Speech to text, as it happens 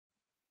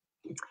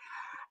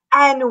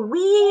And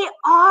we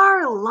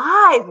are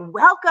live.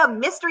 Welcome,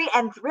 mystery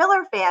and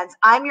thriller fans.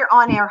 I'm your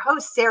on-air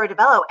host, Sara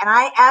DiVello, and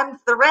I am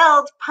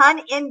thrilled, pun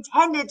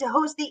intended, to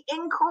host the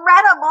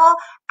incredible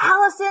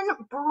Allison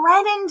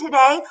Brennan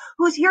today,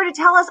 who's here to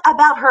tell us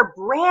about her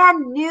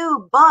brand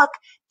new book,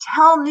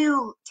 Tell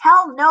No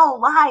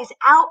Lies,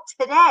 out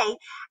today.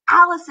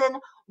 Allison,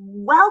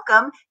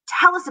 welcome.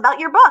 Tell us about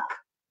your book.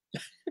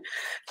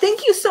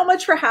 Thank you so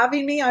much for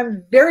having me.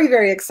 I'm very,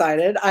 very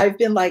excited. I've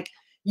been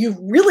you've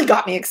really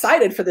got me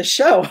excited for the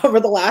show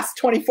over the last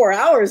 24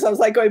 hours. I was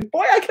like going,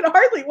 boy, I can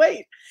hardly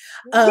wait.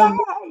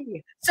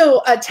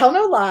 So Tell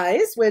No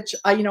Lies, which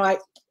I do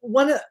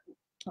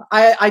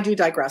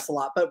digress a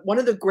lot, but one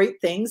of the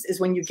great things is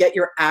when you get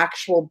your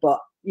actual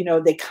book,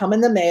 they come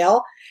in the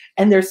mail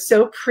and they're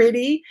so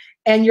pretty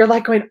and you're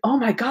like going, oh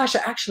my gosh,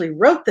 I actually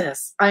wrote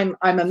this. I'm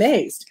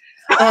amazed.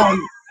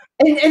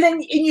 And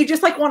then you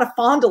just want to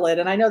fondle it.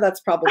 And I know that's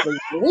probably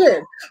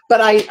weird,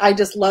 but I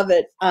just love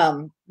it.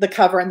 The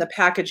cover and the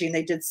packaging,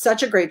 they did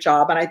such a great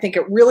job. And I think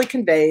it really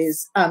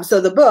conveys. So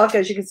the book,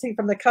 as you can see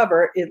from the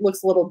cover, it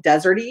looks a little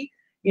deserty,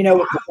 with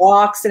the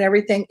walks and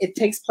everything. It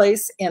takes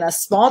place in a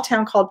small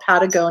town called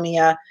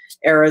Patagonia,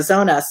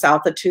 Arizona,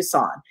 south of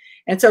Tucson.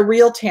 And it's a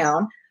real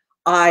town.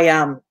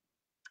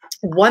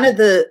 One of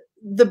the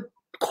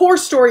core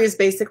story is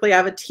basically I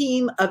have a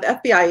team of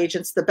FBI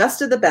agents, the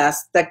best of the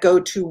best, that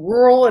go to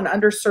rural and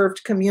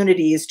underserved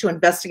communities to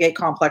investigate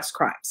complex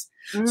crimes.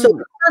 So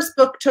the first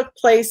book took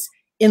place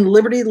in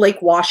Liberty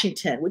Lake,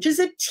 Washington, which is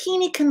a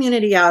teeny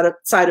community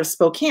outside of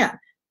Spokane,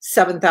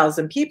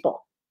 7,000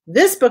 people.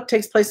 This book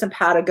takes place in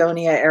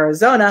Patagonia,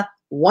 Arizona,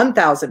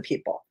 1,000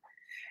 people.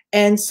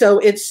 And so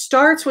it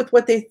starts with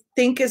what they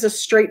think is a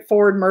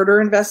straightforward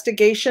murder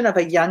investigation of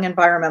a young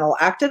environmental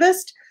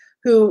activist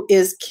who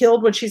is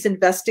killed when she's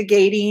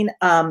investigating.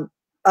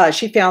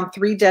 She found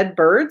 3 dead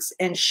birds,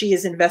 and she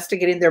is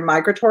investigating their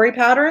migratory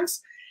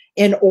patterns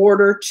in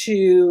order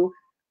to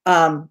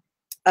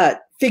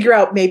figure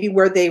out maybe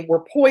where they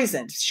were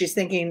poisoned. She's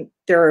thinking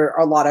there are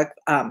a lot of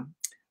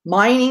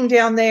mining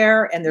down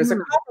there, and there's a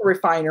copper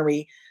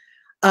refinery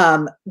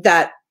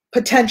that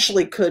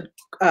potentially could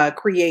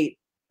create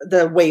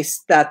the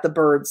waste that the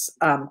birds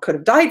could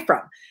have died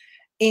from.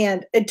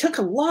 And it took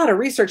a lot of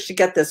research to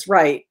get this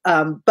right.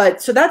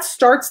 But so that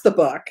starts the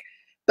book,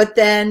 but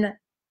then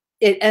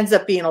it ends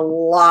up being a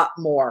lot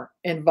more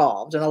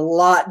involved and a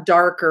lot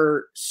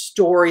darker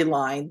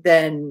storyline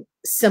than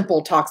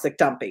simple toxic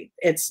dumping.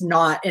 It's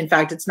not, in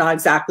fact, it's not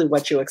exactly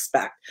what you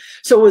expect.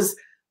 So it was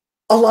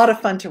a lot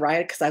of fun to write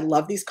it because I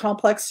love these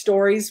complex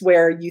stories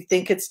where you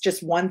think it's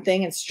just one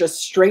thing, it's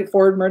just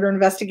straightforward murder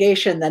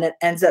investigation, then it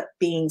ends up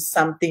being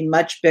something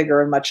much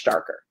bigger and much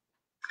darker.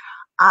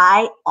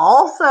 I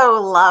also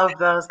love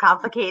those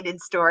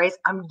complicated stories.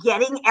 I'm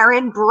getting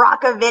Erin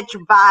Brockovich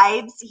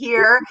vibes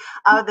here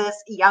of this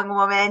young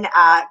woman,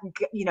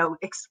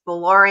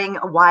 exploring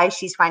why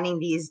she's finding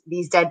these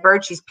dead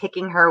birds. She's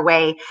picking her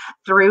way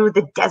through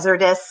the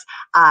desertous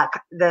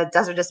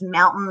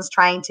mountains,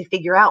 trying to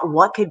figure out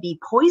what could be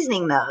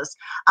poisoning those.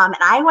 And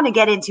I want to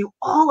get into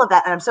all of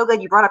that. And I'm so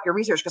glad you brought up your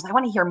research because I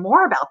want to hear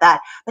more about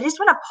that. But I just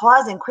want to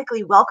pause and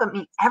quickly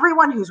welcome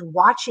everyone who's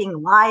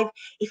watching live.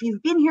 If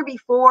you've been here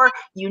before,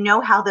 you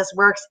know how this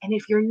works. And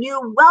if you're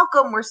new,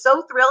 welcome. We're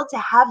so thrilled to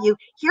have you.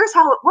 Here's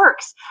how it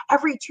works.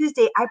 Every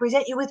Tuesday, I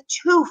present you with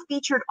 2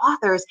 featured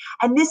authors,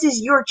 and this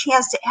is your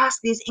chance to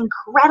ask these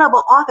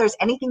incredible authors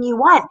anything you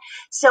want.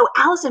 So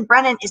Allison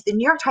Brennan is the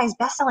New York Times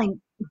bestselling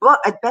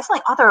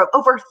author of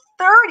over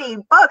 30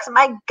 books.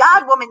 My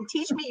God, woman,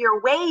 teach me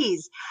your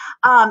ways.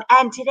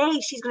 And today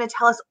she's going to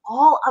tell us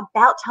all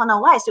about Tell No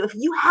Lies. So if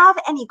you have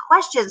any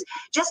questions,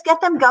 just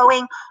get them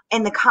going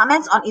in the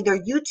comments on either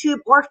YouTube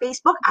or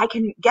Facebook. I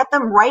can get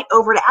them right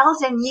over to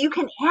Allison. You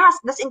can ask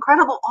this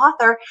incredible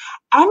author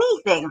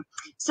anything.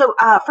 So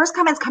first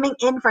comments coming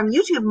in from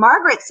YouTube.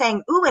 Margaret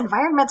saying, ooh,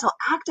 environmental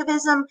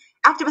activist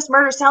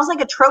murder sounds like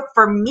a trope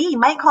for me.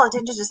 Might call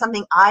attention to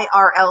something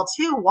IRL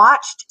too.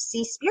 Watched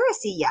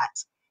Seaspiracy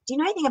yet? Do you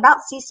know anything about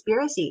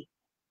Seaspiracy?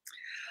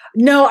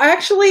 No, I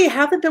actually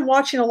haven't been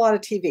watching a lot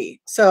of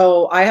TV.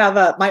 So I have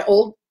my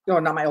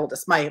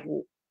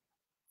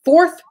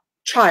 4th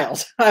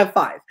child. I have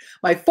 5.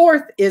 My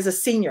 4th is a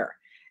senior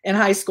in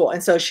high school.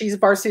 And so she's a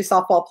varsity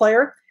softball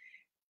player.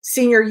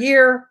 Senior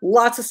year,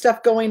 lots of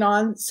stuff going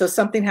on. So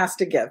something has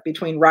to give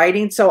between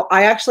writing. So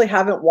I actually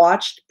haven't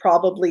watched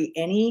probably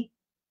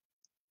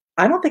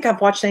I don't think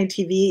I've watched any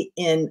TV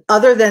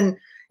other than,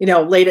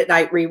 late at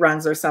night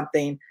reruns or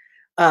something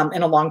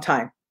in a long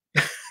time.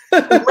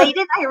 Late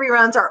at night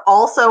reruns are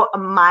also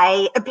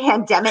my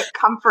pandemic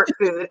comfort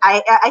food.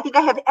 I think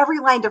I have every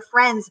line to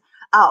Friends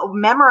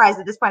memorized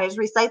at this point. I just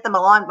recite them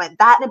along, but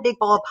that and a big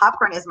bowl of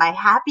popcorn is my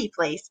happy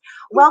place.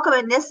 Welcome,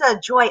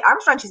 Anissa Joy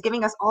Armstrong. She's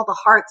giving us all the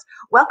hearts.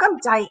 Welcome,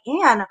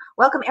 Diane.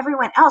 Welcome,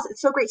 everyone else.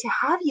 It's so great to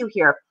have you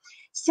here.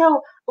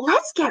 So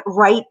let's get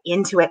right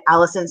into it,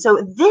 Allison.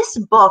 So this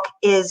book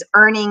is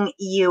earning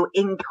you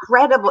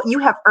you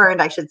have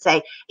earned, I should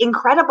say,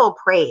 incredible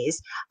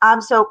praise.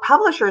 So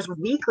Publishers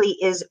Weekly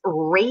is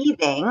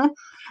raving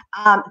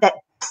that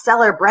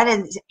Bestseller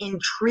Brennan's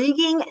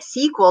intriguing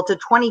sequel to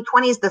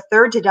 2020's The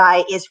Third to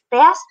Die is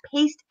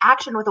fast-paced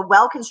action with a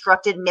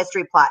well-constructed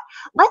mystery plot.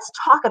 Let's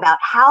talk about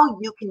how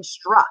you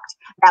construct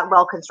that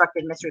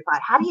well-constructed mystery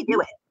plot. How do you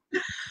do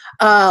it?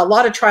 A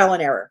lot of trial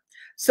and error.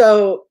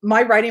 So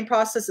my writing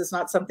process is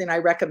not something I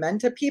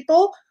recommend to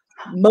people,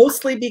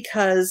 mostly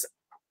because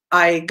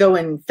I go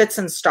in fits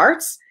and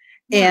starts,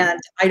 and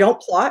I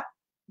don't plot,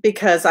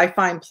 because I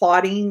find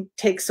plotting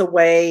takes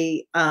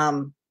away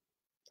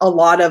a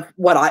lot of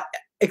what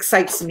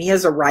excites me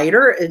as a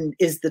writer, and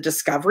is the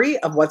discovery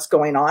of what's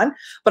going on.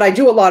 But I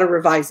do a lot of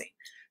revising.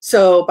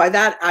 So by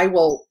that,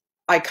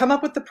 I come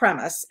up with the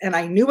premise, and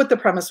I knew what the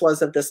premise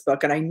was of this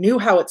book, and I knew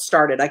how it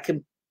started. I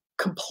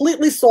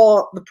completely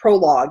saw the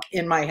prologue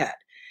in my head,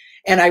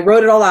 and I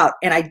wrote it all out.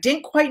 And I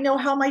didn't quite know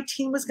how my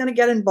team was going to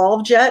get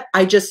involved yet.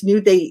 I just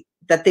knew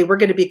that they were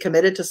going to be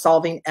committed to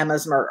solving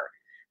Emma's murder.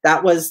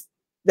 That was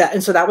that.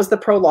 And so that was the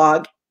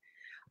prologue.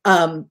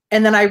 And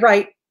then I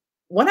write,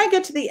 when I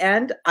get to the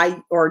end,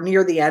 or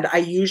near the end, I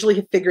usually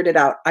have figured it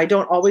out. I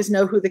don't always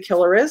know who the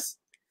killer is.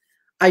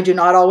 I do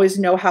not always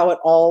know how it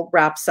all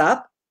wraps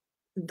up.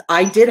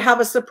 I did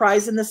have a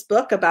surprise in this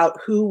book about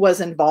who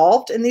was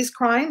involved in these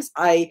crimes.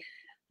 I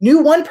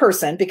knew one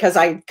person because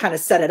I kind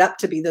of set it up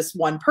to be this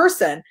one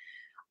person.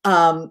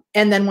 And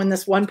then when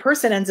this one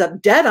person ends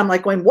up dead, I'm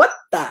like going, what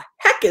the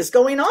heck is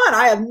going on?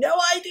 I have no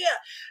idea.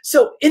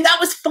 So, and that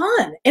was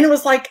fun. And it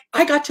was like,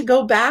 I got to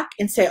go back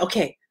and say,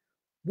 okay,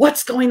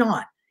 what's going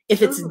on?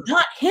 If it's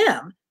not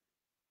him,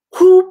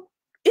 who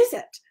is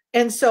it?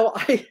 And so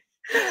I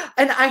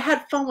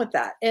had fun with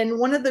that. And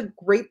one of the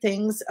great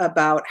things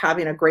about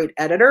having a great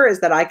editor is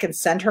that I can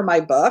send her my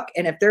book.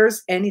 And if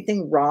there's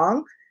anything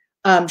wrong,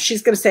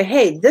 she's going to say,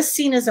 hey, this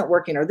scene isn't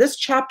working, or this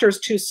chapter is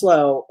too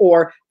slow,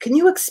 or can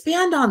you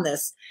expand on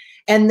this?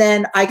 And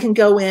then I can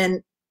go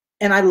in,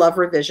 and I love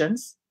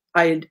revisions.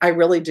 I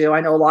really do.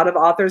 I know a lot of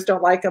authors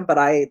don't like them, but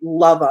I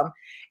love them.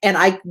 And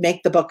I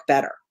make the book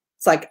better.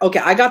 It's like, okay,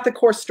 I got the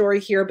core story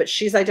here, but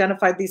she's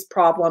identified these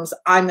problems.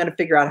 I'm going to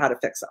figure out how to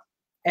fix them.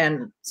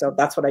 And so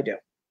that's what I do.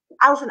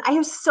 Allison, I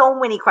have so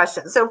many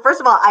questions. So first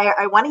of all,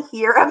 I want to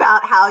hear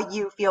about how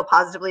you feel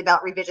positively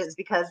about revisions,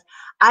 because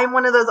I'm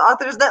one of those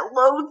authors that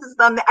loathes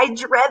them. I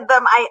dread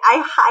them.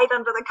 I hide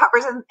under the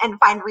covers and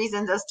find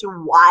reasons as to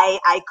why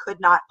I could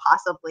not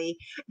possibly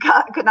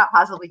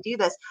do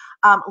this.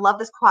 Love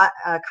this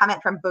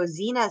comment from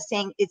Bozina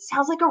saying, it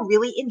sounds like a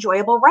really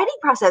enjoyable writing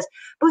process.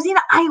 Bozina,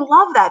 I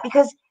love that,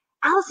 because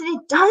Allison,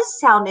 it does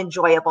sound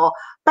enjoyable,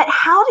 but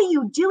how do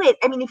you do it?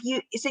 I mean,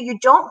 so you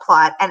don't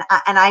plot, and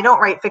I don't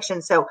write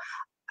fiction, so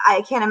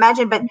I can't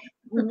imagine, but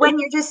when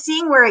you're just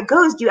seeing where it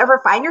goes, do you ever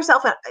find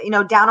yourself,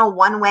 down a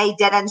one-way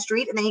dead end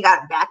street, and then you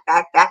got to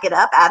back it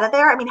up out of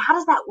there? I mean, how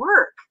does that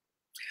work?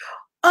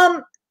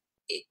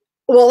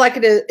 Well, like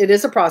it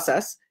is a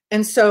process.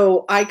 And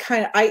so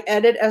I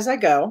edit as I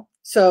go.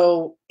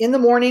 So in the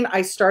morning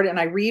I start and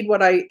I read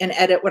and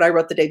edit what I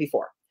wrote the day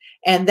before.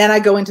 And then I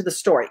go into the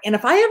story. And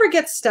if I ever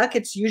get stuck,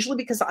 it's usually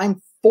because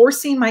I'm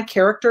forcing my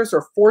characters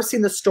or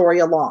forcing the story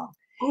along.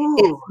 Ooh.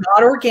 It's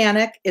not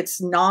organic.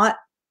 It's not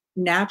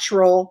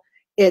natural.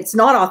 It's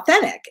not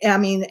authentic. I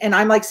mean, and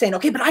I'm like saying,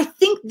 okay, but I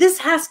think this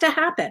has to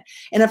happen.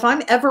 And if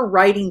I'm ever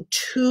writing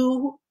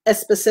to a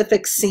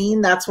specific scene,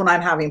 that's when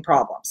I'm having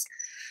problems.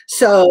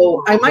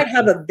 So I might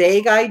have a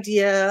vague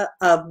idea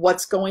of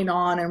what's going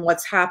on and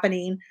what's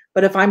happening.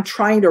 But if I'm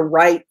trying to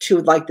write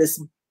to like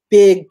this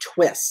big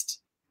twist,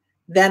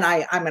 then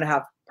I'm going to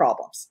have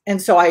problems.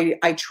 And so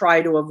I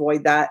try to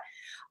avoid that.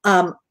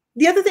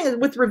 The other thing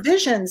with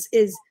revisions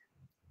is,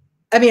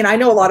 I mean, I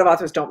know a lot of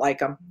authors don't like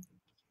them.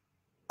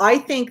 I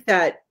think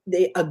that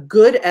a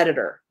good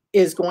editor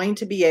is going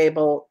to be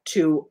able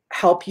to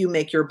help you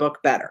make your book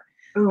better.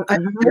 Mm-hmm.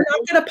 They're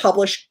not going to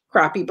publish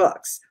crappy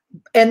books.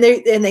 And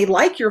they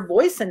like your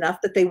voice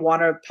enough that they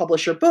want to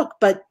publish your book,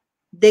 but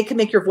they can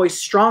make your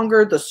voice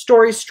stronger, the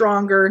story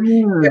stronger.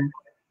 Mm.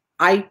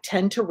 I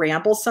tend to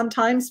ramble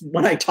sometimes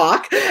when I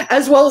talk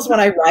as well as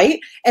when I write,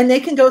 and they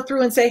can go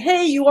through and say,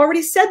 hey, you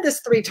already said this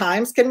 3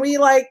 times. Can we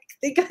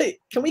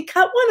can we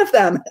cut one of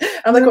them?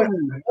 I'm like,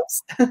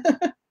 oops.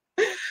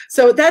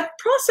 So that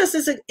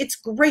process it's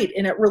great.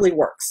 And it really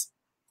works.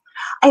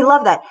 I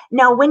love that.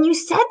 Now, when you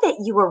said that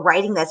you were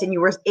writing this and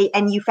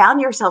you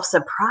found yourself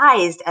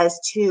surprised as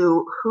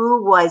to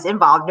who was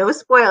involved, no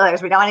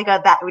spoilers. We don't want to go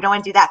that. We don't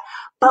want to do that.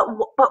 But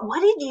what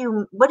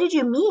did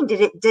you mean?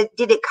 Did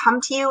it come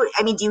to you?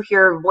 I mean, do you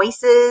hear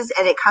voices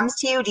and it comes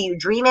to you? Do you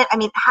dream it? I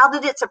mean, how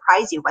did it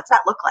surprise you? What's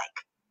that look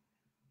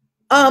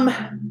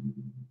like?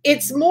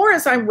 It's more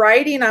as I'm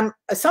writing.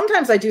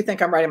 Sometimes I do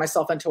think I'm writing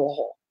myself into a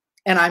hole,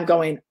 and I'm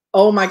going,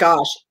 oh my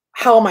gosh,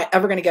 how am I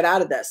ever going to get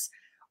out of this?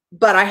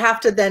 But I have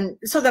to then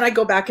I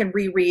go back and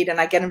reread, and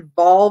I get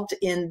involved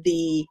in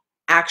the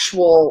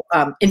actual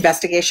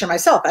investigation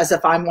myself as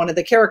if I'm one of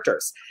the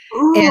characters.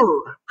 Ooh. And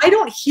I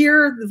don't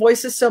hear the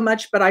voices so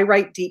much, but I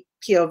write deep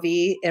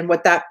POV. And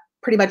what that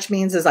pretty much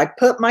means is I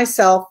put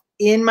myself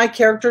in my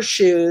character's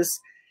shoes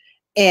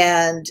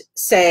and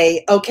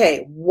say,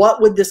 okay,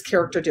 what would this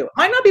character do? It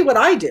might not be what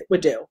I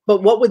would do,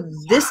 but what would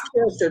this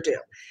character do?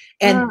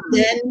 And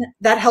then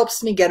that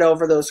helps me get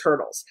over those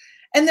hurdles.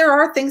 And there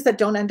are things that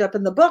don't end up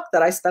in the book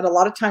that I spent a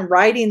lot of time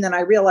writing. Then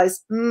I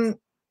realized,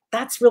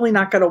 that's really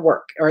not going to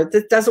work, or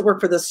this doesn't work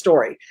for this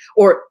story,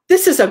 or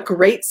this is a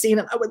great scene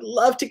and I would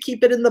love to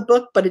keep it in the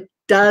book, but it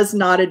does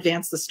not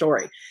advance the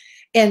story.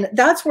 And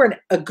that's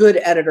where a good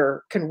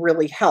editor can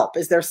really help,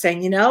 is they're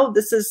saying,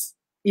 this is,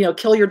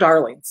 kill your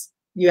darlings.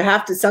 You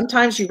have to,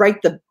 sometimes you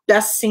write the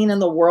best scene in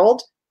the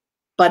world,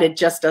 but it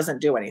just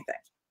doesn't do anything.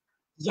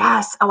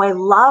 Yes. Oh, I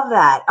love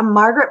that.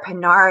 Margaret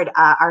Pinard,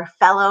 our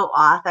fellow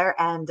author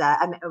and a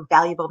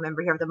valuable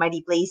member here of the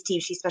Mighty Blaze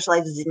team. She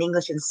specializes in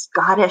English and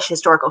Scottish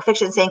historical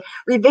fiction, saying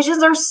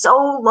revisions are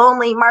so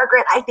lonely.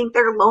 Margaret, I think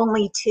they're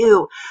lonely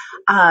too.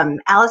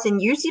 Allison,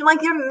 you seem like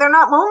they're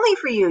not lonely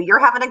for you. You're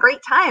having a great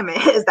time.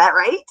 Is that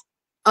right?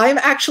 I'm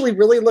actually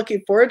really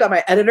looking forward to,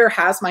 my editor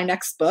has my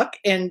next book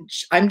and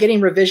I'm getting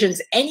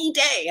revisions any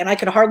day, and I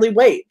can hardly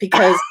wait,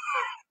 because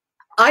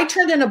I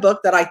turned in a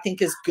book that I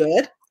think is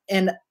good.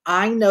 And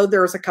I know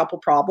there's a couple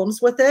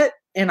problems with it.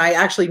 And I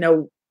actually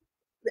know,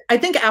 I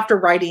think after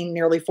writing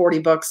nearly 40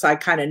 books, I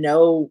kind of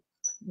know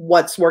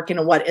what's working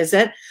and what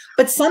isn't.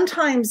 But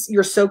sometimes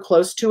you're so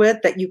close to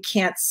it that you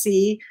can't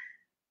see,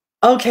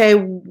 okay,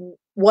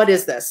 what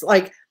is this?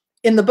 Like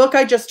in the book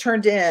I just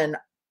turned in,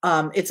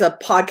 it's a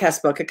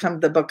podcast book.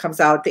 The book comes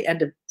out at the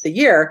end of the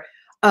year.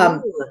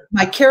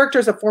 My character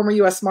is a former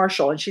U.S.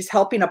 Marshal, and she's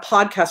helping a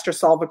podcaster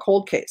solve a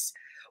cold case.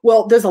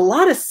 Well, there's a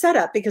lot of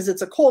setup because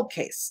it's a cold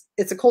case.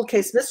 It's a cold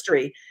case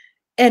mystery.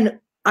 And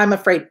I'm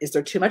afraid, is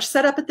there too much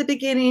setup at the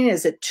beginning?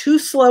 Is it too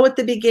slow at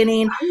the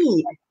beginning?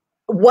 Right.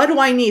 What do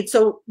I need?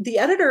 So the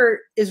editor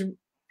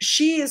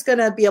she is going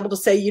to be able to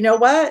say, you know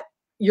what,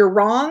 you're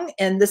wrong,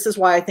 and this is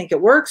why I think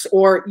it works.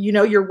 Or,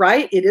 you're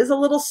right, it is a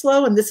little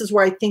slow, and this is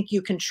where I think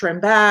you can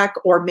trim back,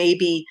 or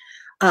maybe,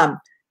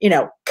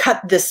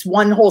 cut this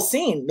one whole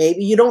scene.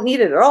 Maybe you don't need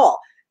it at all.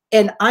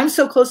 And I'm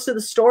so close to the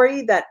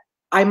story that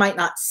I might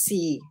not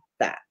see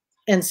that.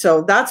 And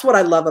so that's what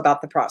I love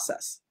about the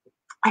process.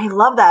 I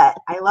love that.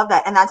 I love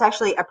that. And that's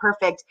actually a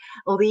perfect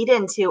lead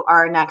into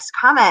our next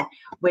comment,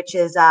 which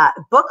is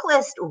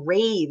Booklist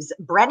raves.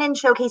 Brennan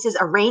showcases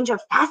a range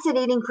of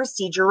fascinating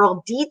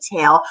procedural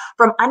detail,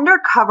 from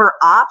undercover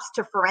ops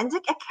to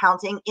forensic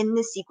accounting in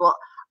the sequel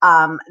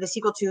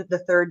to The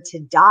Third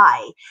to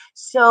Die.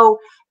 So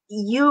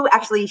you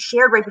actually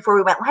shared right before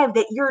we went live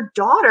that your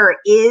daughter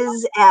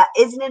is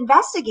an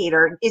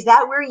investigator. Is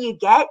that where you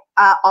get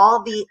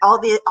all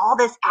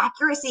this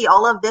accuracy,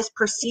 all of this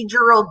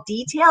procedural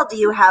detail? Do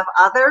you have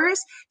others?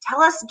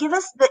 Give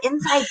us the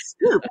inside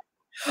scoop.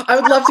 I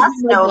would love to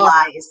no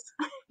lies.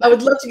 I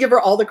would love to give her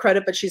all the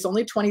credit, but she's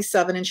only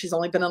 27 and she's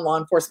only been in law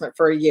enforcement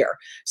for a year.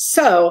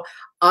 So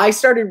I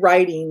started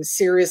writing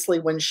seriously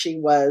when she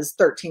was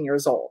 13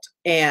 years old.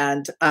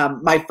 And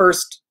my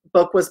first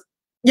book was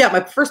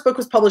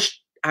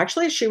published,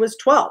 actually, she was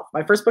 12.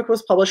 My first book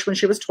was published when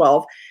she was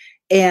 12.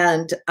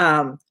 And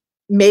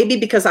maybe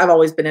because I've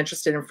always been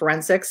interested in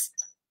forensics,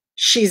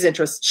 she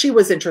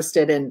was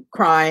interested in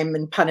crime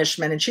and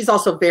punishment. And she's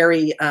also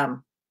very,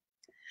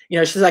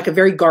 she's like a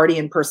very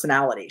guardian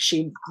personality.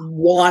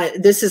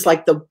 This is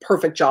like the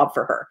perfect job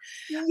for her.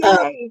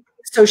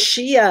 So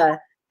she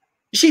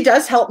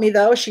does help me,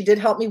 though. She did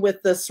help me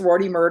with the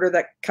sorority murder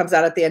that comes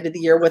out at the end of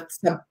the year, with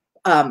some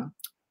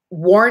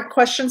warrant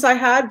questions I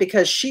had,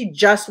 because she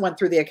just went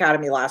through the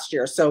academy last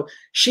year. So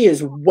she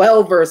is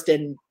well versed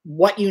in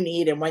what you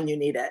need and when you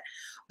need it.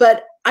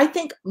 But I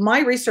think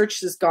my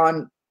research has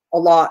gone a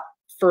lot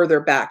further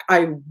back.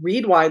 I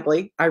read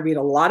widely. I read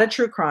a lot of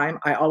true crime.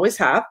 I always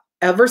have,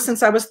 ever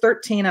since I was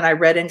 13, and I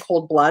read In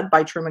Cold Blood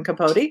by Truman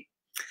Capote.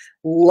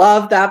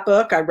 Love that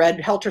book. I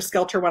read Helter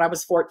Skelter when I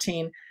was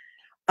 14.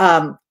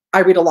 I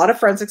read a lot of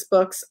forensics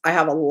books. I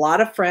have a lot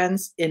of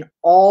friends in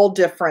all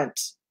different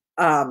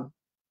avenues.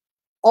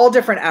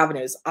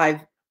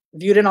 I've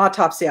viewed an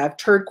autopsy. I've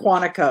toured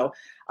Quantico.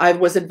 I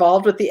was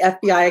involved with the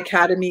FBI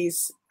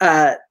Academy's,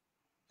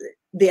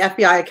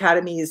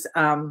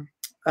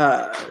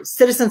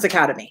 Citizens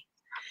Academy.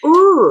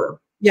 Ooh.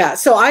 Yeah.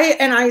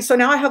 So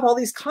now I have all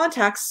these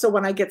contacts. So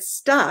when I get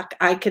stuck,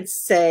 I could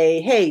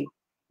say, hey,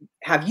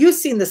 have you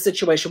seen this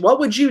situation? What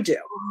would you do?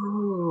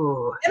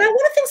 Ooh. And one of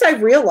the things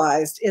I've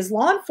realized is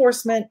law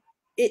enforcement,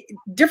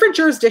 different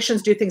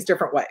jurisdictions do things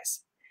different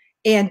ways,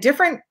 and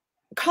different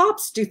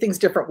cops do things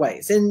different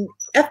ways. And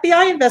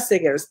FBI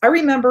investigators, I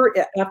remember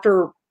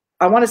after,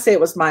 I want to say it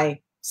was my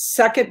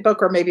second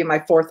book or maybe my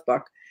fourth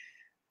book,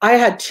 I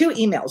had 2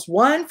 emails.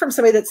 One from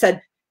somebody that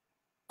said,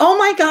 oh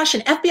my gosh,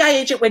 an FBI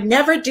agent would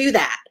never do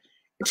that.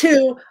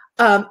 2,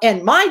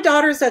 and my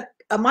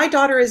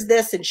daughter is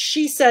this, and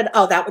she said,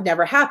 oh, that would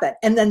never happen.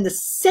 And then the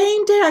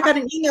same day I got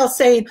an email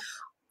saying,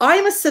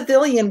 I'm a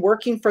civilian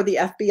working for the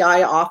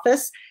FBI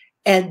office,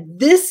 and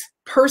this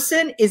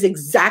person is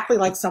exactly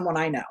like someone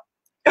I know.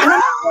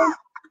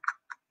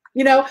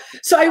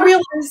 So I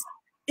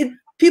realized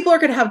people are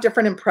going to have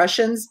different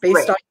impressions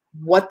based on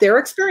what their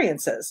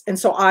experience is. And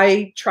so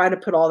I try to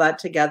put all that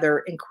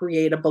together and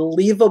create a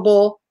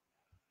believable,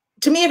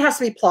 to me, it has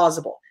to be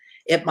plausible.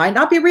 It might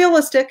not be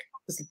realistic,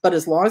 but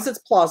as long as it's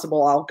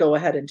plausible, I'll go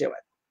ahead and do it.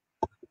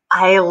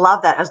 I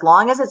love that. As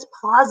long as it's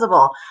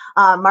plausible.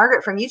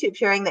 Margaret from YouTube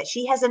sharing that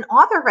she has an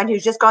author friend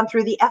who's just gone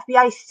through the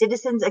FBI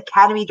Citizens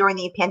Academy during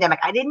the pandemic.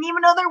 I didn't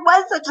even know there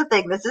was such a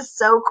thing. This is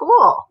so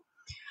cool.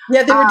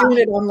 Yeah, they were doing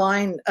it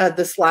online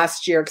this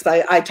last year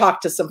because I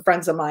talked to some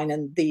friends of mine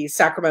in the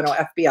Sacramento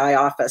FBI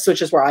office,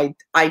 which is where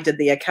I did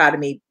the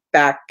academy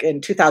back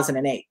in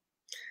 2008.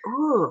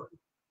 Ooh,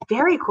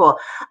 very cool.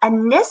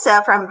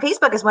 Anissa from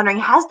Facebook is wondering,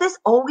 has this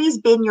always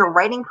been your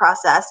writing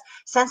process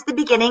since the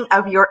beginning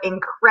of your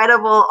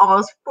incredible,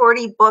 almost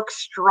 40 book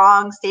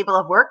strong stable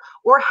of work,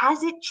 or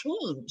has it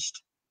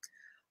changed?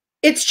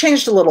 It's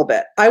changed a little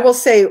bit. I will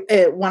say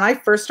when I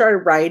first started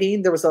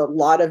writing, there was a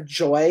lot of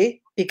joy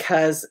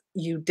because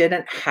you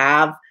didn't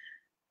have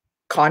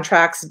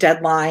contracts,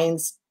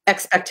 deadlines,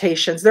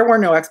 expectations. There were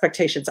no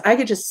expectations. I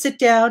could just sit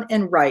down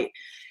and write.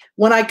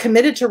 When I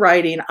committed to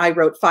writing, I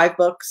wrote 5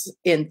 books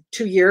in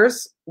 2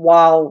 years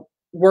while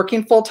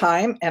working full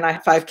time, and I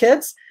have 5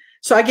 kids.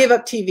 So I gave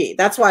up TV.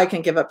 That's why I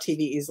can give up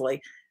TV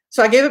easily.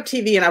 So I gave up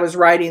TV and I was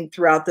writing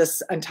throughout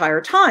this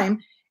entire time.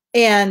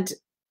 And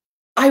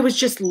I was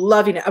just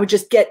loving it. I would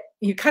just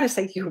you kind of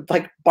say, you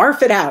like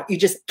barf it out. You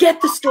just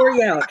get the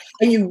story out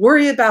and you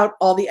worry about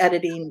all the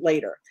editing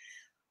later.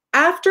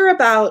 After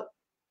about,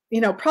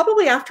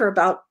 probably after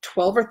about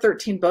 12 or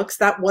 13 books,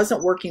 that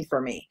wasn't working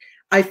for me.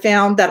 I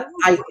found that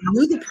I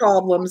knew the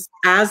problems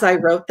as I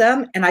wrote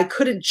them and I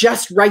couldn't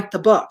just write the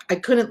book. I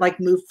couldn't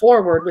move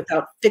forward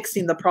without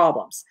fixing the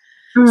problems.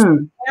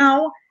 So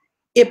now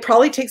it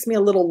probably takes me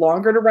a little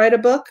longer to write a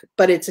book,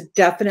 but it's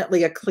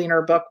definitely a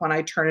cleaner book when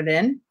I turn it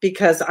in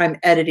because I'm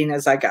editing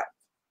as I go.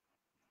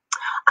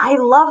 I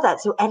love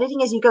that. So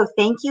editing as you go.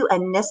 Thank you,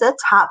 Anissa,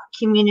 top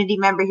community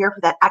member here,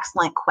 for that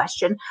excellent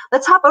question.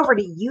 Let's hop over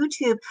to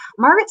YouTube.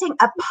 Margaret saying,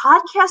 a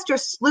podcaster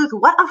sleuth.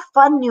 What a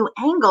fun new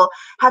angle.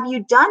 Have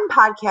you done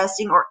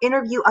podcasting or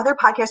interview other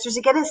podcasters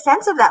to get a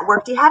sense of that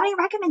work? Do you have any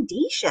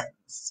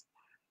recommendations?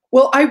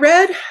 Well, I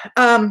read,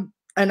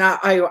 and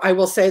I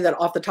will say that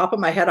off the top of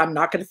my head, I'm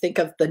not going to think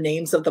of the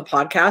names of the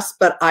podcasts,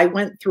 but I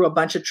went through a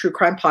bunch of true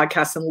crime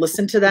podcasts and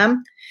listened to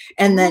them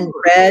and then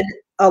read.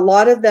 A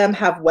lot of them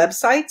have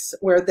websites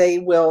where they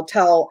will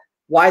tell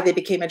why they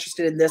became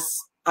interested in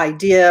this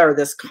idea or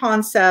this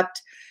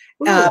concept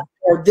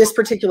or this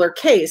particular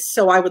case.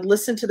 So I would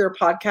listen to their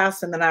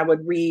podcast and then I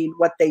would read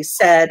what they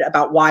said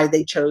about why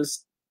they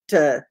chose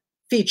to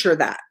feature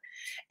that.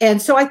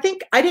 And so I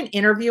think I didn't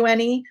interview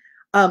any,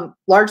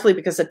 largely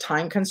because of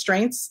time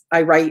constraints.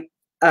 I write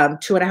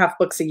 2.5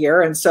 books a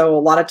year. And so a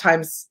lot of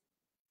times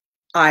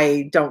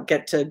I don't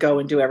get to go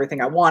and do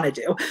everything I want to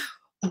do.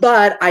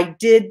 But I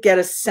did get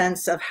a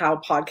sense of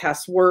how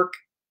podcasts work,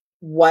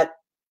 what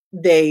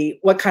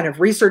kind of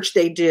research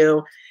they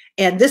do.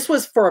 And this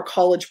was for a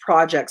college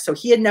project. So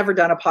he had never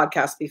done a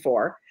podcast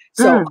before.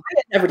 So I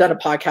had never done a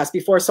podcast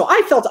before. So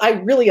I felt I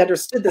really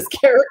understood this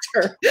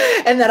character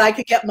and that I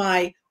could get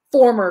my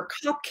former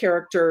cop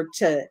character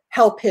to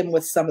help him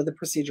with some of the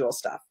procedural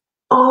stuff.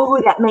 Oh,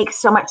 that makes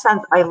so much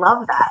sense. I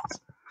love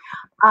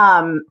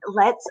that.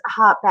 Let's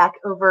hop back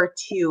over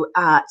to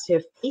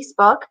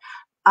Facebook.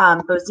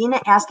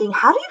 Bozina asking,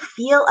 how do you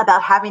feel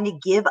about having to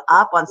give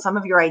up on some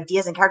of your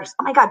ideas and characters?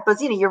 Oh my God,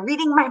 Bozina, you're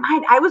reading my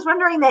mind. I was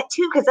wondering that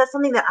too, because that's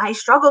something that I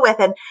struggle with.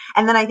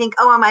 And then I think,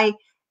 oh, am I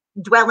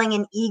dwelling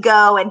in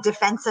ego and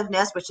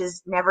defensiveness, which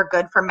is never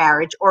good for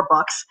marriage or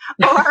books?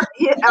 Or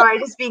am I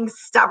just being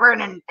stubborn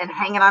and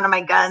hanging on to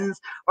my guns?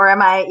 Or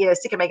am I,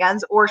 sticking my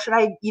guns? Or should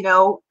I,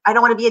 I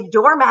don't want to be a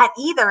doormat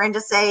either and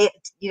just say,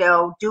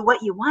 do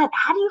what you want.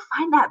 How do you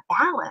find that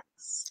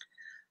balance?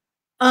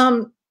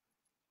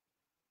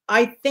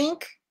 I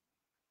think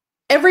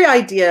every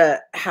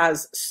idea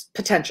has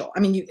potential. I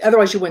mean,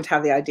 otherwise you wouldn't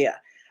have the idea.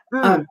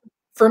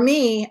 For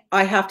me,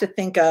 I have to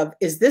think of,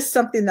 is this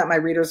something that my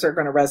readers are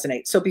going to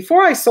resonate? So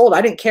before I sold,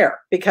 I didn't care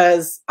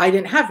because I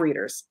didn't have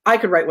readers. I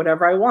could write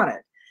whatever I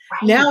wanted.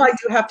 Right. Now I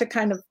do have to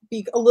kind of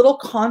be a little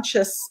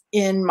conscious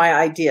in my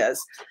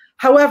ideas.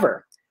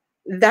 However,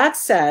 that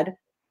said,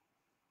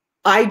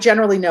 I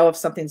generally know if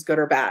something's good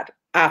or bad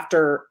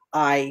after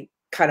I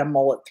kind of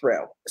mull it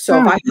through. So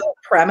if I have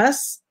a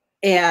premise,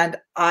 and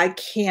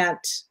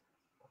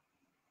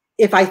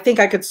if I think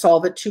I could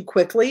solve it too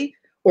quickly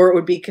or it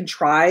would be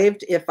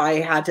contrived if I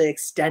had to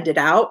extend it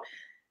out,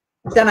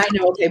 then I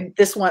know, okay,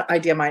 this one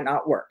idea might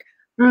not work.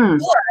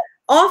 But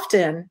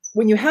often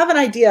when you have an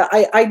idea,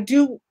 I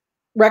do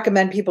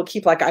recommend people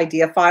keep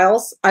idea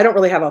files. I don't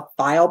really have a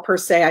file per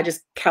se. I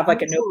just have a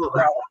notebook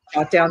where I'll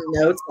jot down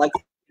notes,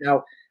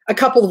 a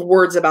couple of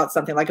words about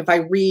something. Like if I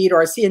read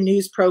or I see a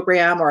news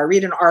program or I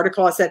read an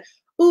article, I said,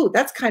 ooh,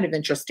 that's kind of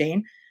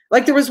interesting.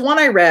 Like there was one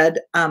I read,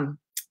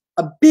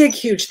 a big,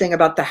 huge thing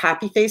about the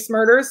happy face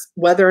murders,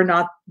 whether or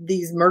not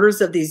these murders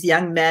of these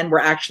young men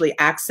were actually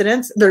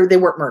accidents. They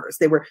weren't murders.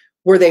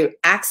 Were they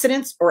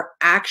accidents or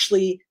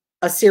actually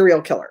a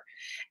serial killer?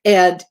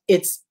 And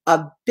it's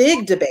a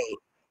big debate.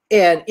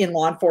 and in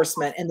law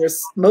enforcement. And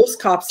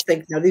most cops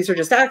think, no, these are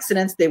just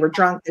accidents. They were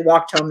drunk, they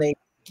walked home,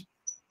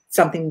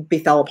 something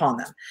befell upon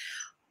them.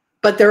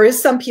 But there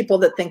is some people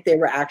that think they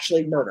were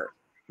actually murdered.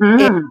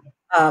 And,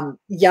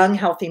 young,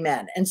 healthy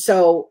men. And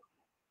so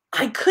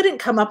I couldn't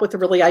come up with a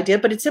really idea,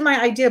 but it's in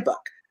my idea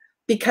book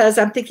because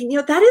I'm thinking,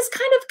 that is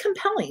kind of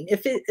compelling.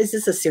 Is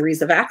this a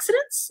series of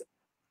accidents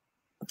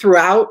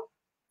throughout,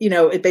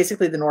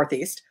 basically the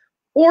Northeast,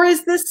 or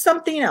is this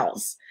something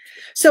else?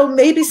 So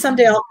maybe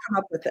someday I'll come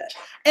up with it.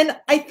 And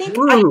I think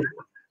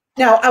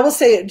now I will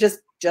say, just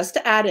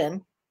to add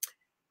in,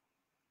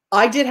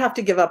 I did have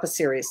to give up a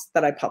series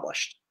that I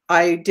published.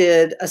 I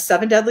did a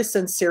 7 Deadly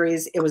Sins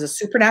series. It was a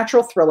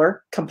supernatural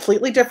thriller,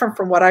 completely different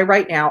from what I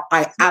write now.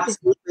 I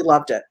absolutely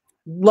loved it.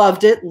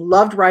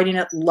 Loved writing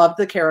it, loved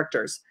the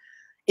characters.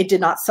 It did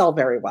not sell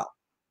very well.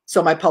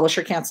 So my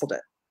publisher canceled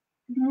it.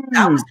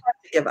 That was hard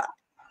to give up.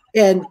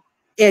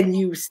 And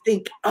you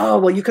think, oh,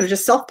 well, you could have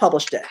just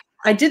self-published it.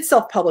 I did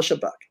self-publish a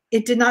book.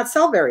 It did not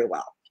sell very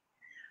well.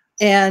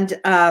 And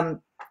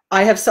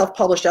I have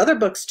self-published other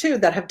books too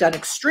that have done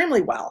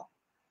extremely well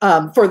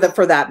for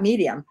that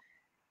medium.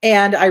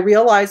 And I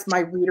realized my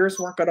readers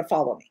weren't going to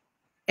follow me.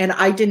 And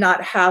I did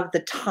not have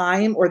the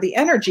time or the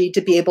energy to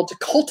be able to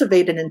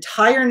cultivate an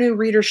entire new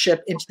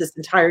readership into this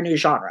entire new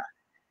genre.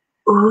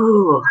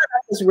 Ooh.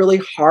 That was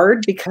really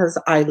hard because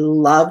I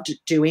loved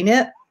doing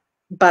it.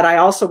 But I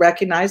also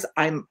recognize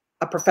I'm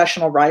a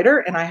professional writer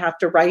and I have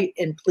to write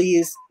and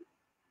please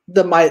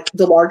the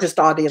largest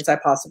audience I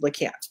possibly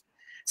can.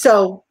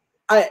 So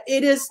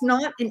it is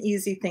not an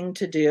easy thing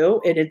to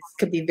do. It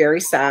could be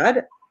very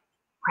sad,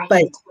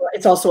 but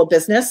it's also a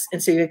business.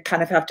 And so you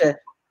kind of have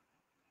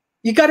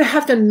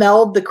to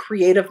meld the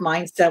creative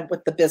mindset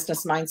with the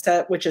business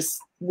mindset, which is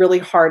really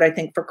hard, I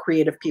think, for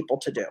creative people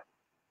to do.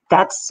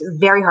 That's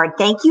very hard.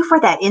 Thank you for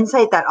that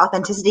insight, that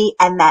authenticity,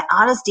 and that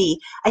honesty.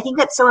 I think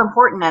that's so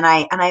important, and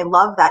I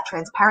love that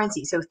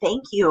transparency. So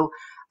thank you.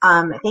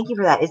 Thank you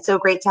for that. It's so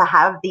great to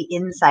have the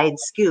inside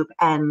scoop,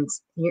 and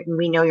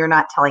we know you're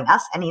not telling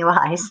us any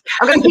lies.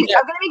 I'm going to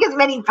make as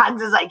many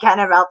puns as I can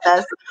about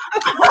this.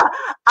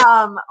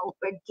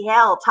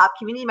 Gail, top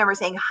community member,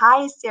 saying,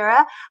 hi,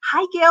 Sara.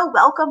 Hi, Gail.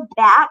 Welcome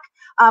back.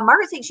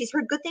 Margaret saying she's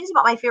heard good things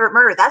about My Favorite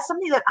Murder. That's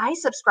something that I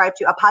subscribe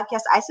to, a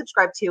podcast I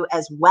subscribe to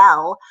as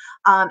well.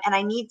 And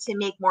I need to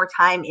make more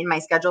time in my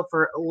schedule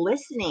for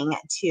listening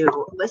to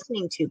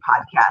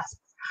podcasts.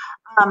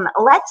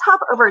 Let's hop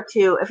over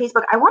to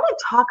Facebook. I want to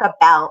talk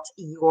about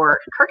your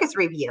Kirkus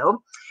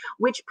review,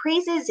 which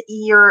praises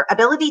your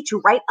ability to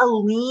write a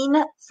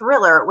lean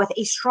thriller with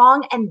a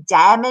strong and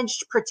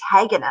damaged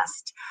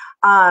protagonist.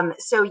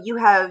 So you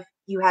have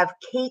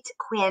Kate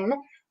Quinn.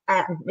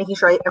 Making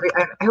sure I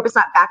hope it's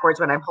not backwards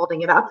when I'm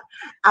holding it up,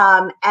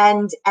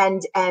 and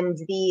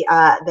the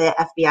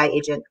FBI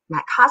agent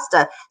Matt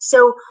Costa.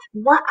 So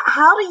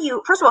how do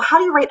you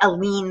write a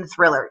lean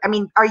thriller? I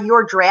mean, are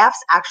your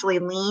drafts actually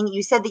lean?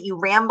 You said that you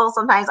ramble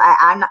sometimes.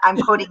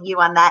 I'm quoting you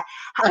on that.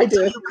 I do.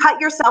 Do you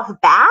cut yourself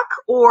back,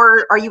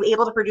 or are you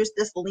able to produce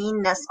this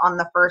leanness on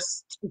the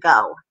first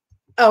go?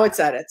 Oh,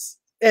 it's edits.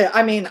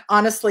 I mean,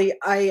 honestly,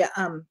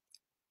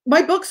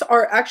 my books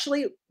are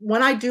actually,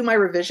 when I do my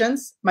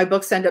revisions, my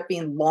books end up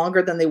being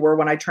longer than they were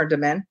when I turned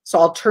them in. So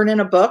I'll turn in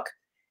a book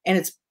and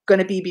it's going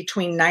to be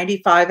between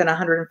 95 and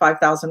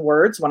 105,000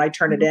 words when I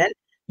turn it in.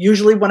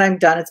 Usually when I'm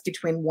done, it's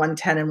between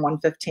 110 and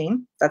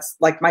 115. That's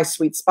like my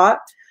sweet spot.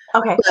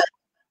 Okay. But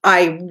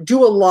I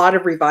do a lot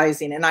of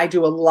revising and I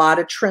do a lot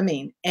of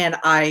trimming, and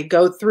I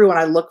go through and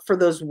I look for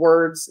those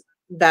words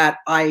that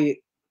I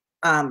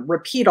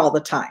repeat all the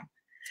time.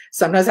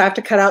 Sometimes I have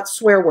to cut out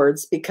swear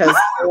words because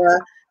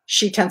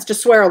she tends to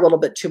swear a little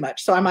bit too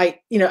much. So I might,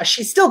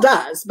 she still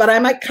does, but I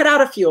might cut out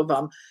a few of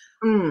them.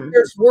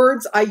 There's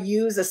words I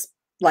use as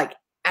like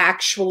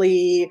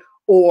actually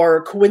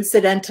or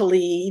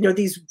coincidentally,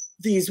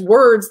 these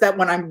words that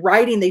when I'm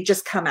writing, they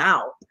just come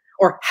out.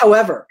 Or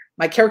however,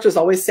 my characters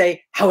always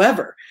say,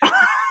 however.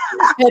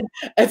 And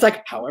it's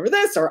like, however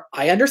this, or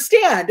I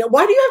understand.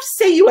 Why do you have to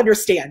say you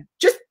understand?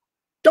 Just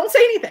don't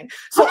say anything.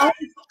 So I'll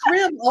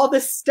trim all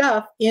this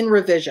stuff in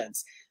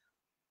revisions.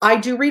 I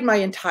do read my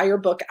entire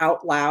book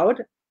out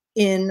loud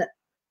in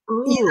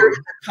either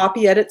the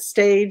copy edit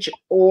stage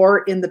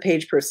or in the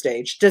page proof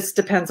stage. Just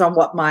depends on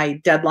what my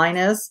deadline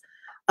is.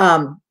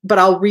 But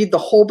I'll read the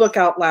whole book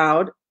out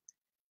loud,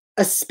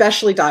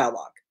 especially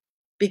dialogue,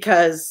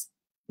 because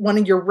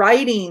when you're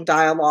writing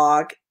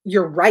dialogue,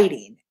 you're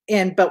writing.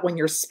 But when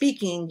you're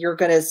speaking, you're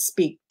going to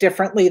speak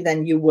differently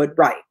than you would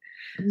write.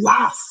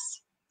 Yes.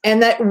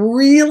 And that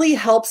really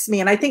helps me.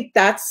 And I think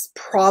that's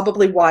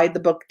probably why the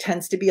book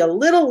tends to be a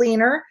little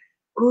leaner.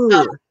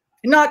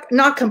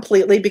 Not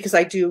completely, because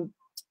I do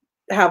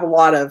have a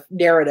lot of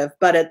narrative,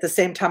 but at the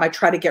same time, I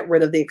try to get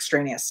rid of the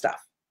extraneous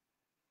stuff.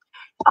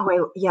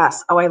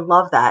 Yes. I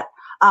love that.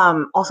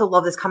 Also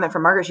love this comment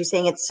from Margaret. She's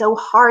saying it's so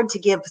hard to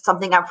give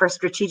something up for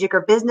strategic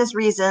or business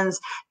reasons,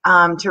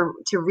 to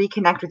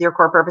reconnect with your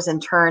core purpose and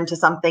turn to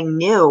something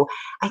new.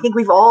 I think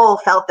we've all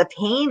felt the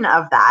pain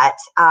of that.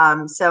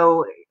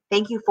 So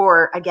thank you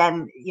for,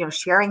 again,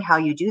 sharing how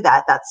you do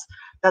that.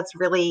 That's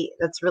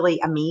really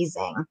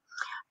amazing.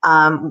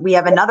 We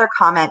have another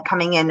comment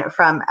coming in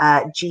from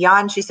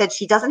Gian. She said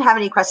she doesn't have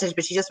any questions,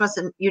 but she just wants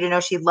you to know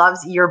she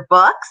loves your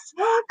books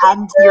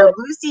and your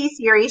Lucy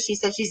series. She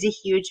said she's a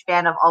huge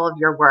fan of all of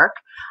your work.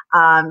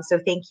 So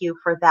thank you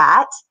for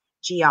that,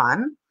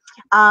 Gian.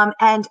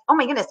 And oh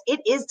my goodness,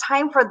 it is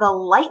time for the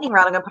lightning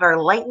round. I'm going to put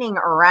our lightning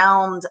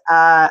round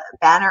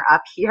banner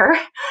up here.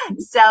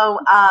 So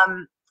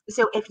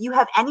if you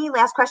have any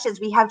last questions,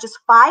 we have just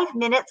 5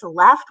 minutes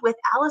left with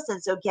Allison.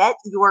 So get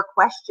your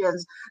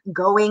questions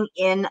going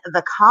in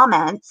the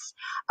comments,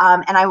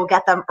 and I will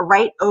get them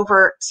right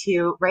over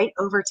to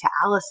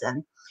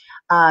Allison.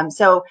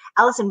 So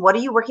Allison, what are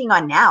you working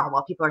on now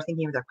while people are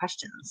thinking of their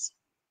questions?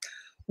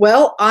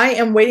 Well, I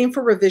am waiting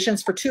for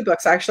revisions for 2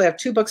 books. I actually have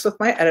 2 books with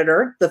my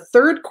editor. The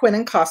third Quinn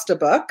and Costa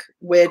book,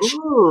 which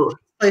takes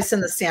place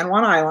in the San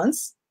Juan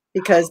Islands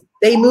because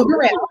they move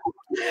around.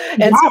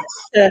 And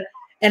yes.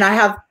 And I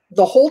have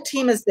the whole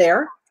team is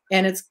there,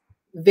 and it's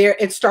there.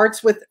 It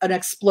starts with an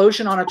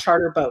explosion on a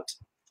charter boat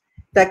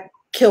that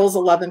kills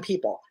 11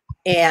 people.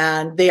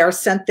 And they are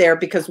sent there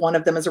because one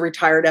of them is a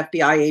retired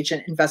FBI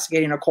agent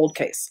investigating a cold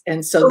case.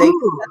 And so they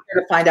sent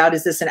there to find out,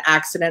 is this an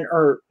accident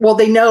or, well,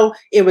 they know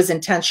it was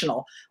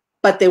intentional,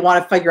 but they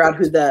want to figure out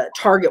who the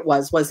target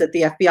was. Was it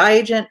the FBI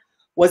agent?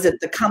 Was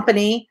it the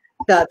company,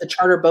 the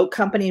charter boat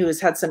company who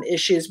has had some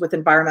issues with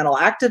environmental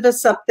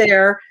activists up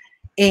there?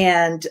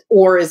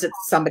 Or is it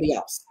somebody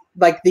else,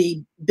 like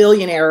the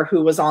billionaire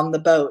who was on the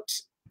boat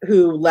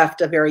who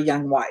left a very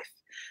young wife?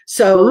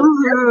 So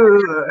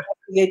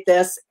create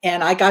this,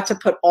 and I got to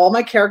put all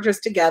my characters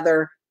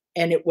together,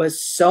 and it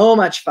was so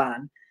much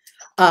fun.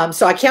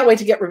 So I can't wait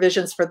to get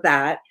revisions for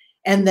that.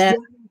 And then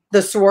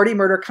the sorority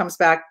murder comes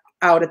back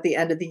out at the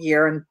end of the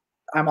year, and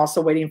I'm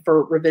also waiting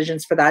for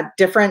revisions for that,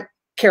 different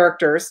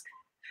characters.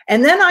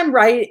 And then I'm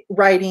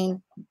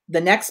writing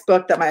the next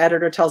book that my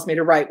editor tells me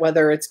to write,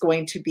 whether it's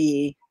going to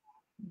be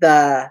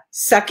the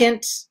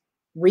second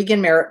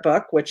Regan Merritt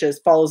book, which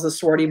follows the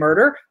sorority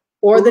murder,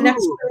 or the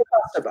next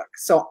Costa book.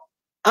 So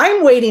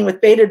I'm waiting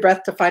with bated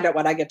breath to find out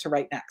what I get to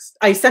write next.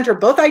 I sent her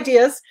both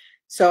ideas,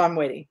 so I'm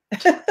waiting.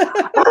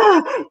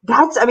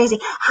 That's amazing.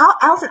 How,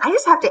 Allison, I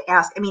just have to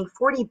ask, I mean,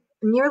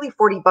 nearly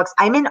 40 books.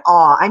 I'm in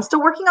awe. I'm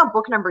still working on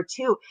book number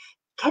 2.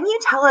 Can you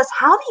tell us,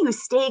 how do you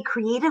stay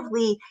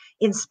creatively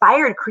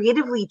inspired,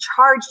 creatively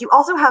charged? You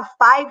also have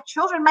 5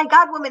 children. My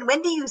God, woman,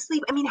 when do you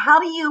sleep? I mean, how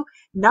do you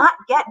not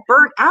get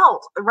burnt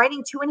out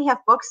writing 2.5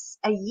 books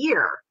a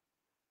year?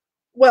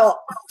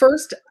 Well,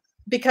 first,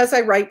 because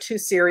I write 2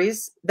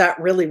 series, that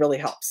really, really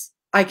helps.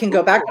 I can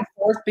go back and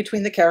forth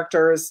between the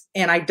characters,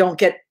 and I don't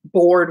get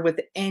bored with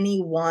any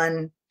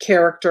one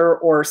character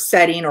or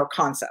setting or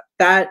concept.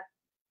 That,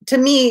 to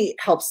me,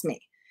 helps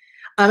me.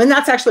 And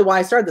that's actually why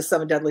I started the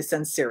 7 Deadly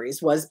Sins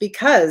series, was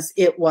because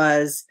it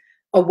was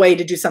a way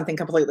to do something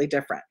completely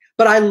different.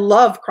 But I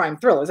love crime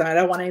thrillers, and I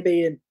don't want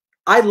anybody to,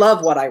 I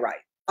love what I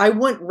write. I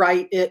wouldn't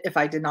write it if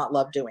I did not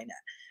love doing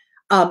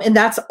it. And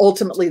that's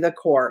ultimately the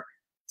core.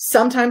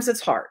 Sometimes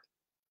it's hard.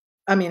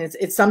 I mean,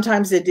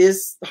 sometimes it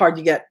is hard.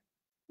 You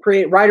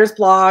create writer's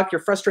block.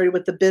 You're frustrated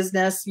with the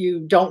business.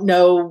 You don't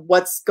know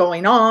what's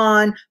going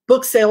on.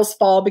 Book sales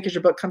fall because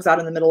your book comes out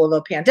in the middle of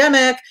a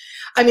pandemic.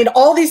 I mean,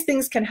 all these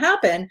things can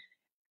happen.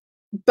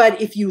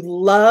 But if you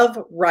love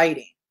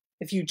writing,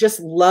 if you just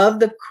love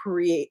the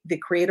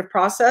creative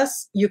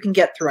process, you can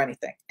get through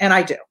anything. And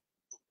I do.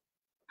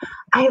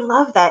 I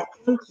love that.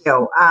 Thank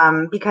you.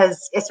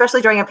 Because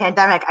especially during a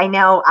pandemic, I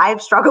know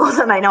I've struggled,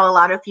 and I know a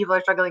lot of people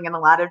are struggling in a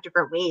lot of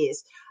different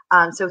ways.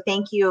 So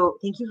thank you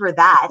for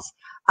that.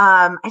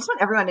 I just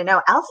want everyone to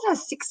know, Allison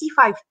has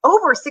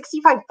over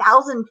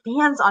 65,000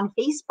 fans on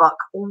Facebook.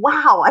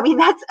 Wow. I mean,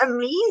 that's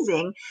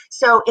amazing.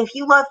 So if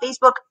you love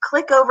Facebook,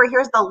 click over.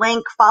 Here's the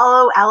link.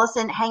 Follow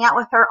Allison. Hang out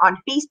with her on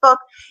Facebook.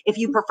 If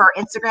you prefer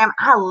Instagram,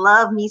 I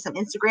love me some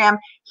Instagram.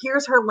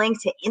 Here's her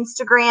link to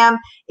Instagram.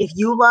 If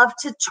you love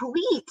to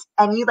tweet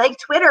and you like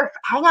Twitter,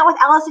 hang out with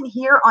Allison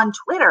here on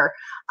Twitter.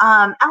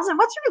 Allison,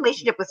 what's your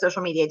relationship with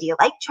social media? Do you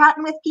like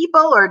chatting with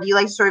people, or do you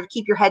like to sort of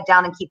keep your head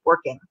down and keep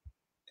working?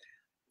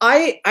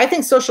 I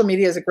think social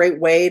media is a great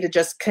way to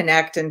just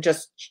connect, and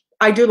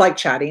I do like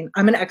chatting.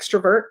 I'm an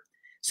extrovert.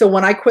 So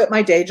when I quit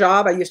my day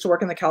job, I used to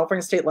work in the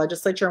California State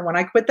Legislature. And when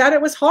I quit that,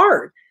 it was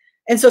hard.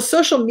 And so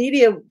social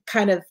media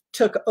kind of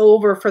took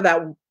over for that,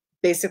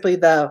 basically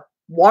the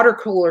water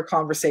cooler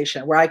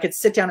conversation where I could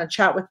sit down and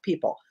chat with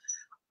people.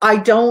 I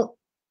don't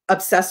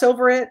obsess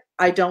over it.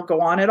 I don't go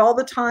on it all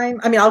the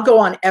time. I mean, I'll go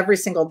on every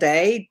single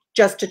day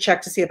just to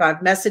check to see if I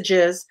have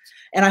messages.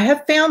 And I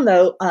have found,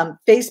 though,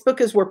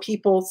 Facebook is where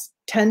people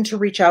tend to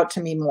reach out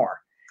to me more.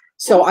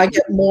 So I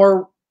get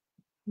more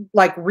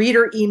like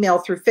reader email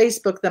through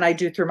Facebook than I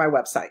do through my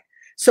website.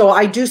 So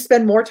I do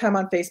spend more time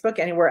on Facebook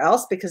anywhere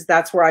else because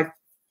that's where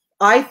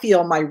I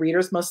feel my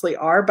readers mostly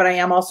are. But I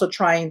am also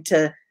trying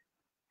to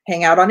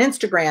hang out on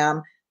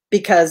Instagram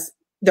because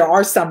there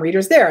are some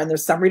readers there, and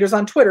there's some readers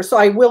on Twitter. So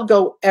I will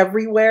go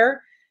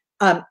everywhere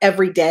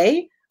every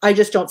day. I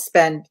just don't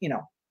spend,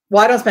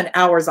 well, I don't spend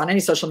hours on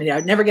any social media.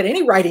 I'd never get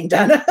any writing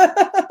done.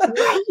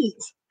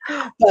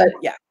 Right. But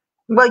yeah.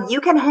 Well,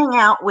 you can hang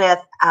out with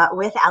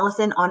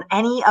Allison on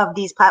any of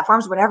these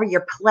platforms, whatever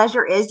your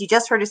pleasure is. You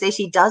just heard her say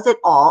she does it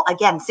all.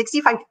 Again,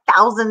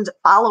 65,000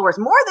 followers,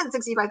 more than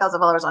 65,000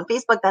 followers on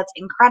Facebook. That's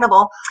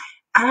incredible.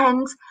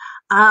 And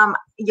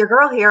your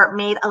girl here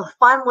made a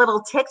fun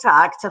little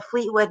TikTok to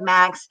Fleetwood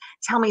Mac's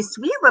Tell Me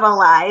Sweet Little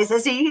Lies.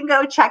 So you can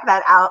go check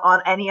that out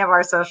on any of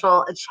our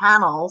social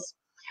channels.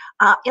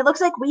 It looks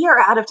like we are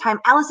out of time.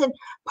 Allison,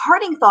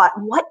 parting thought,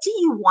 what do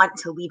you want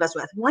to leave us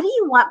with? What do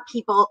you want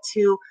people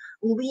to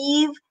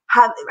leave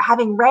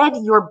having read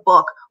your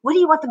book? What do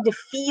you want them to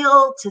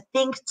feel, to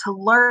think, to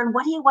learn?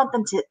 What do you want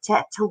them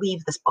to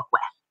leave this book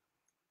with?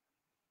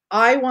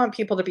 I want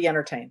people to be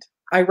entertained.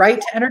 I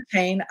write to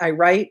entertain. I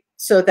write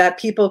so that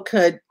people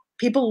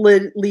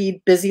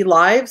lead busy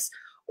lives,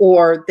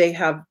 or they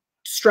have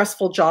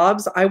stressful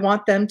jobs. I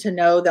want them to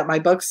know that my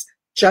books,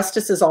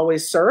 justice is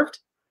always served.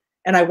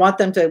 And I want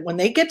them to, when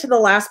they get to the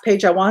last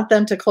page, I want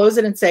them to close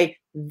it and say,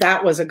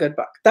 that was a good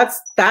book. That's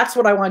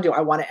what I want to do.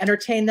 I want to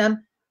entertain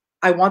them.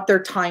 I want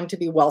their time to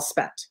be well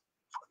spent.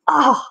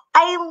 Oh,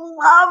 I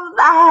love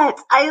that.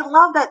 I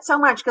love that so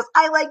much, because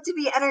I like to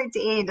be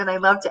entertained and I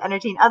love to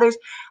entertain others.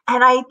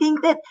 And I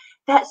think that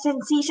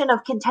sensation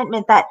of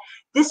contentment, that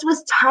this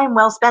was time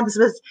well spent. This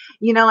was,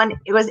 and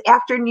it was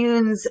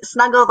afternoons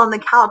snuggled on the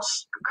couch,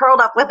 curled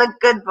up with a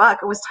good book.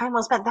 It was time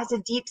well spent. That's a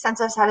deep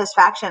sense of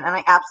satisfaction. And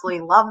I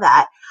absolutely love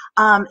that.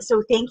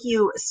 So thank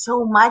you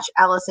so much,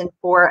 Allison,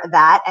 for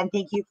that. And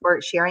thank you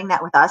for sharing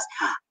that with us.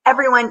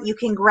 Everyone, you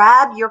can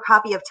grab your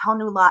copy of Tell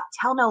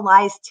No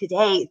Lies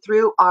today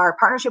through our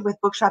partnership with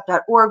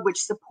bookshop.org, which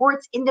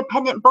supports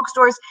independent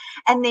bookstores,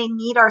 and they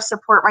need our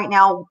support right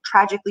now.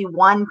 Tragically,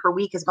 one per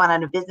week has gone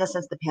out of business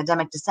since the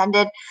pandemic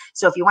descended.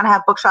 So if you want to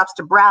have bookshops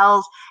to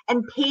browse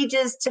and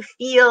pages to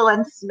feel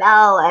and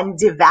smell and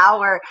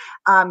devour,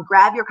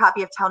 grab your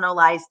copy of Tell No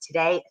Lies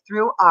today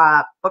through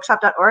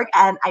bookshop.org.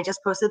 And I just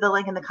posted the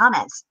link in the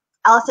comments.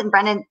 Allison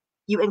Brennan,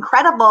 you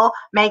incredible,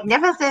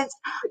 magnificent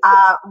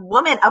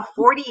woman of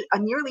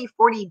nearly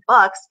 40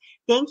 books.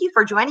 Thank you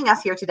for joining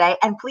us here today.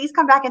 And please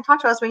come back and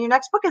talk to us when your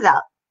next book is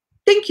out.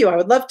 Thank you. I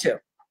would love to.